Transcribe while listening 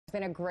It's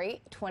been a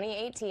great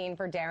 2018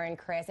 for Darren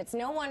Criss. It's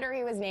no wonder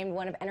he was named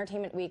one of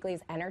Entertainment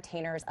Weekly's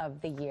Entertainers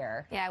of the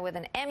Year. Yeah, with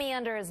an Emmy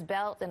under his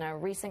belt and a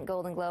recent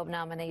Golden Globe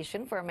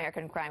nomination for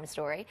American Crime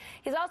Story.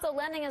 He's also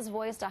lending his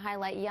voice to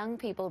highlight young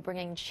people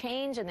bringing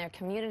change in their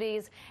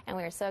communities, and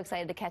we are so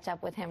excited to catch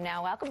up with him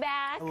now. Welcome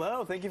back.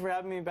 Hello, thank you for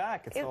having me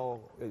back. It's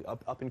all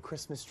up in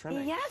Christmas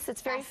trimming. Yes,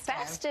 it's very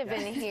festive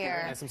in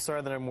here. Yes, I'm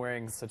sorry that I'm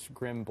wearing such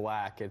grim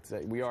black.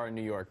 We are in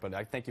New York, but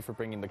I thank you for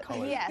bringing the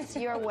colors. Yes,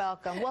 you're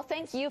welcome. Well,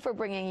 thank you for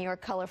bringing your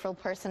colorful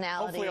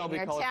personality and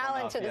your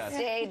talent to the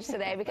stage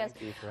today, because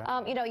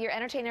you know, you're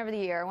Entertainer of the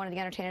Year, one of the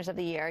Entertainers of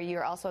the Year.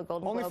 You're also a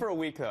Golden Globe. Only for a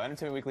week, though.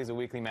 Entertainment Weekly is a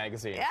weekly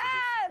magazine. Yeah,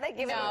 they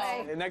give it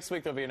away. Next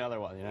week there'll be another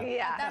one. You know?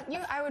 Yeah.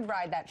 I would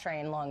ride that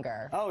train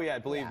longer. Oh yeah,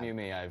 believe you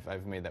me,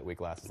 I've made that week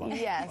last as long.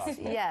 Yes,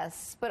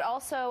 yes, but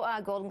also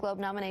a Golden Globe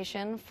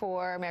nomination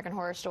for American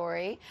Horror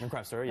Story.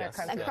 Crime Story, yes.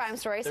 Crime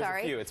Story,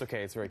 sorry. There's a few. It's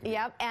okay. It's very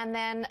convenient. Yep, and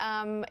then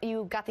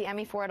you got the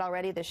Emmy for it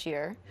already this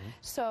year.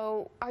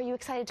 So, are you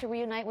excited to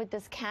reunite with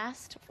this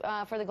cast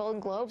for the Golden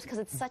Globes? Because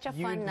it's such a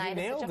fun night. You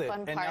nailed it's such a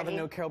fun party. And now that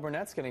no Carol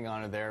Burnett's getting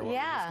on there, we're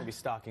just going to be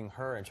stalking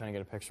her and trying to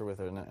get a picture with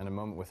her in a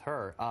moment with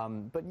her.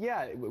 But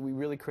yeah, we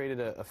really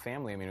created a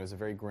family. I mean, it was a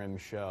very grim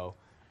show.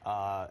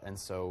 And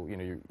so, you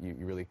know, you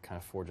really kind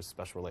of forge a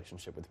special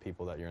relationship with the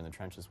people that you're in the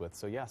trenches with.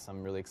 So yes,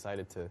 I'm really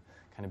excited to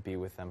kind of be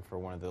with them for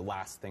one of the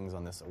last things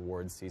on this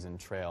awards season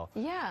trail.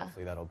 Yeah.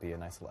 Hopefully that'll be a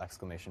nice little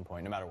exclamation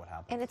point, no matter what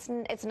happens.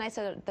 And it's nice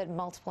that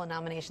multiple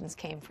nominations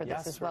came for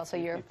this as well, so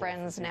your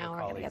friends now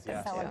are going to get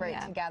to celebrate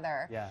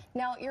together. Yeah.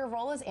 Now, your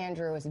role as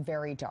Andrew is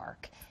very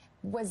dark.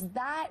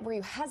 Were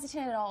you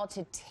hesitant at all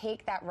to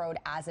take that road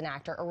as an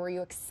actor, or were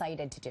you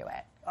excited to do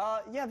it?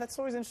 Yeah, that's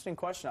always an interesting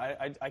question.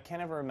 I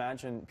can't ever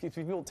imagine,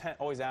 people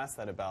always ask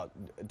that about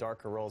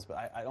darker roles,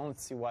 but I don't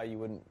see why you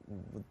wouldn't,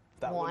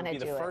 that wouldn't be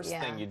the first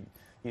thing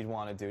you'd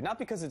want to do. Not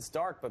because it's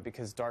dark, but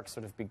because dark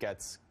sort of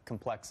begets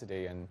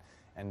complexity and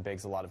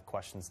begs a lot of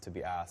questions to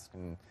be asked.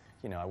 And,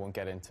 you know, I won't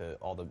get into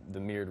all the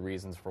myriad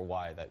reasons for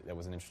why that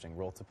was an interesting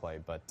role to play.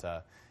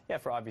 But, yeah,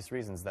 for obvious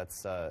reasons,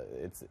 that's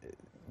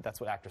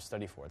what actors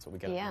study for. It's what we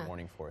get up in the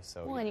morning for.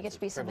 So, well, and you get to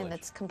be something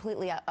that's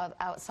completely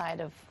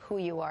outside of who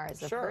you are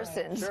as a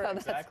person. Sure, so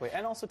exactly.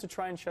 And also to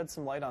try and shed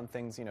some light on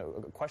things, you know,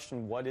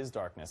 question what is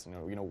darkness,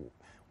 you know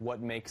what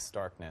makes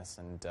darkness,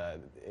 and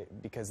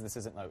because this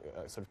isn't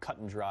a sort of cut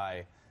and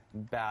dry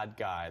bad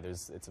guy.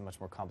 It's a much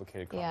more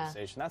complicated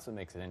conversation. That's what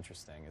makes it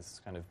interesting,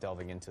 is kind of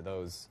delving into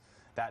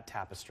that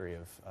tapestry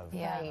of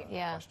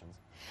questions.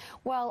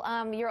 Well,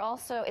 you're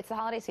also, it's the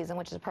holiday season,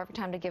 which is a perfect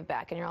time to give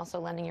back, and you're also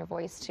lending your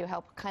voice to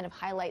help kind of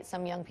highlight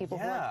some young people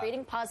who are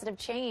creating positive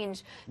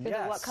change through the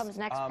What Comes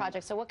Next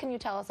project. So what can you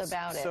tell us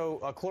about it? So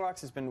Clorox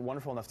has been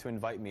wonderful enough to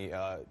invite me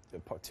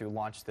to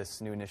launch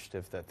this new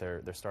initiative that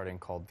they're starting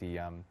called the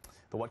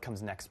What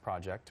Comes Next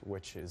project,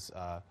 which is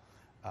a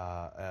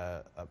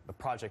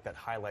project that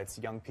highlights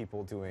young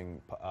people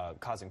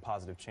causing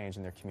positive change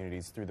in their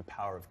communities through the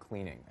power of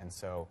cleaning. And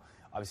so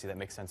obviously that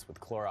makes sense with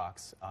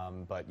Clorox,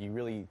 but you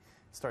really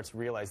start to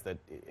realize that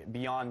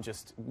beyond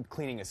just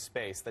cleaning a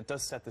space, that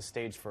does set the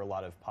stage for a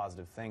lot of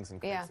positive things and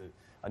creates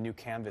a new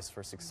canvas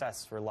for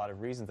success for a lot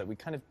of reasons that we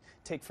kind of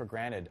take for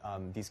granted.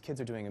 These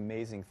kids are doing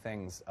amazing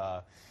things.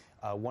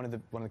 One of the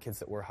kids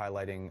that we're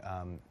highlighting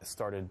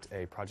started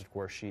a project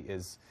where she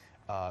is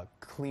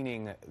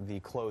cleaning the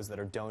clothes that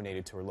are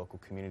donated to her local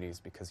communities,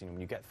 because, you know,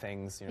 when you get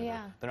things, you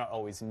know, they're not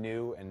always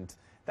new, and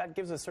that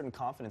gives a certain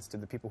confidence to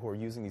the people who are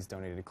using these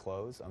donated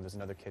clothes. There's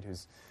another kid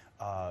who's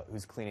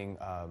cleaning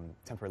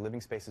temporary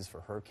living spaces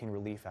for hurricane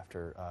relief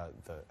after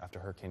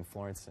Hurricane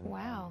Florence in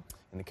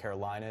the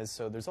Carolinas.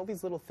 So there's all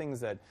these little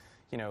things that,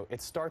 you know,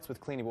 it starts with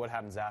cleaning, but what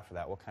happens after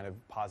that? What kind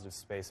of positive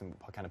space and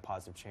what kind of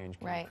positive change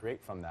can you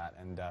create from that?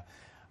 And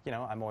you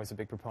know, I'm always a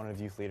big proponent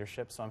of youth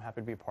leadership, so I'm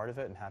happy to be a part of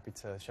it and happy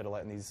to shed a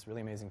light on these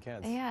really amazing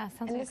kids. Yeah,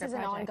 sounds like a good project. And this is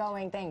an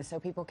ongoing thing,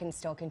 so people can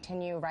still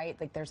continue, right?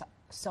 Like, there's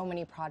so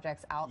many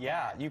projects out there.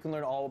 Yeah, you can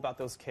learn all about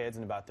those kids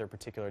and about their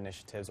particular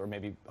initiatives, or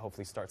maybe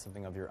hopefully start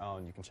something of your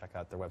own. You can check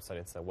out their website.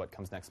 It's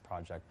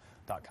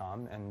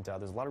whatcomesnextproject.com, and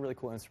there's a lot of really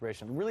cool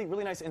inspiration.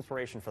 Really nice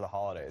inspiration for the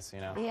holidays,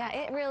 you know? Yeah,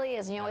 it really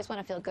is, and you always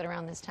want to feel good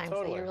around this time,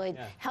 so you're really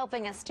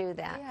helping us do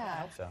that. Yeah. I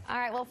hope so. All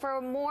right, well,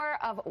 for more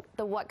of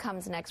the What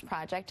Comes Next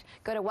project,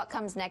 go to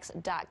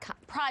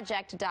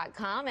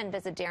whatcomesnextproject.com and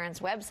visit Darren's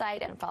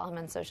website and follow him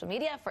on social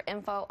media for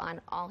info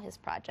on all his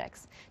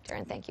projects.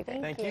 Darren, thank you very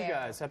much. Thank you,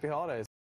 guys. Happy holidays.